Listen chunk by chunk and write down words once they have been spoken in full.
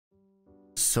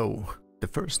So, the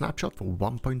first snapshot for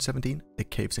 1.17, the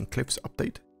Caves and Cliffs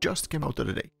update, just came out the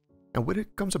other day, and with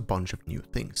it comes a bunch of new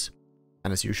things.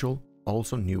 And as usual,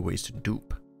 also new ways to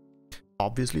dupe.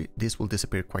 Obviously, this will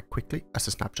disappear quite quickly as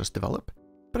the snapshots develop,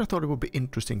 but I thought it would be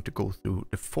interesting to go through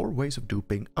the 4 ways of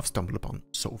duping I've stumbled upon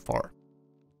so far.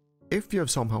 If you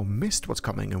have somehow missed what's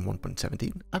coming in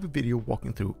 1.17, I have a video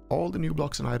walking through all the new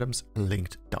blocks and items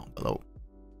linked down below.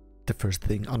 The first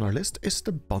thing on our list is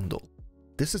the bundle.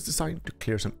 This is designed to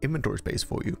clear some inventory space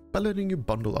for you by letting you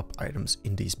bundle up items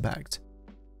in these bags.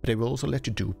 But it will also let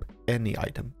you dupe any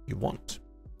item you want.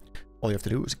 All you have to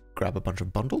do is grab a bunch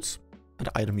of bundles and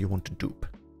the item you want to dupe.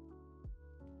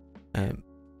 And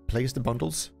place the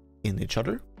bundles in each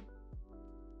other.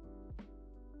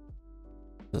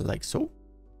 Like so.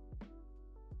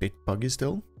 Bit buggy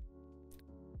still.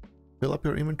 Fill up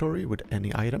your inventory with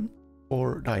any item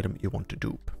or the item you want to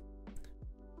dupe.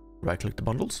 Right click the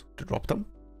bundles to drop them.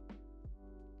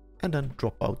 And then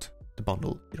drop out the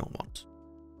bundle you don't want.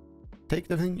 Take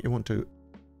the thing you want to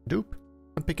dupe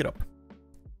and pick it up.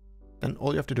 Then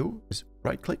all you have to do is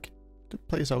right click to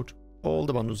place out all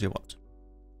the bundles you want.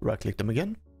 Right click them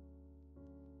again.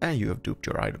 And you have duped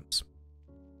your items.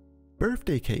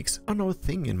 Birthday cakes are now a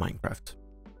thing in Minecraft.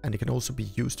 And it can also be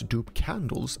used to dupe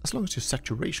candles as long as your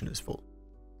saturation is full.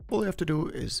 All you have to do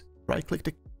is right click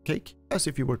the cake as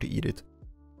if you were to eat it.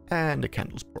 And the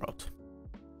candles pour out.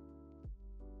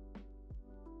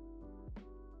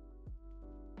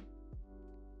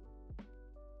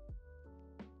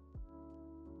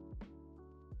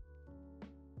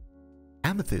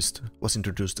 Amethyst was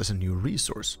introduced as a new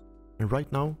resource, and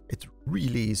right now it's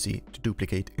really easy to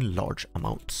duplicate in large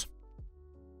amounts.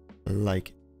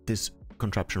 Like this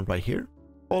contraption right here,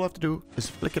 all I have to do is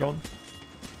flick it on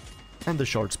and the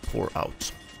shards pour out.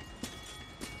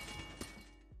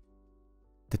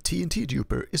 The TNT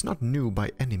duper is not new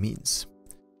by any means,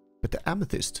 but the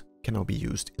Amethyst can now be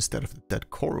used instead of the dead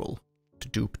coral to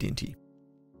dupe TNT.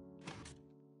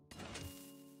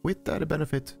 With the added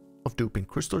benefit of duping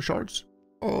crystal shards,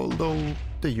 although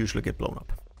they usually get blown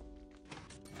up.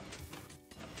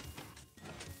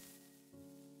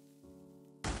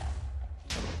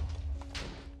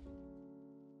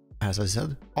 As I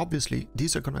said, obviously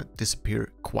these are gonna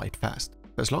disappear quite fast,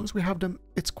 but as long as we have them,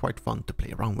 it's quite fun to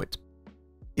play around with.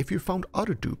 If you found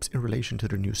other dupes in relation to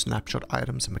the new snapshot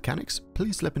items and mechanics,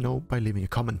 please let me know by leaving a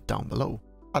comment down below.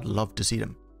 I'd love to see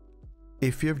them.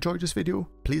 If you have enjoyed this video,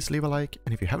 please leave a like,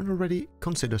 and if you haven't already,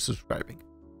 consider subscribing.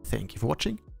 Thank you for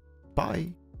watching.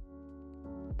 Bye!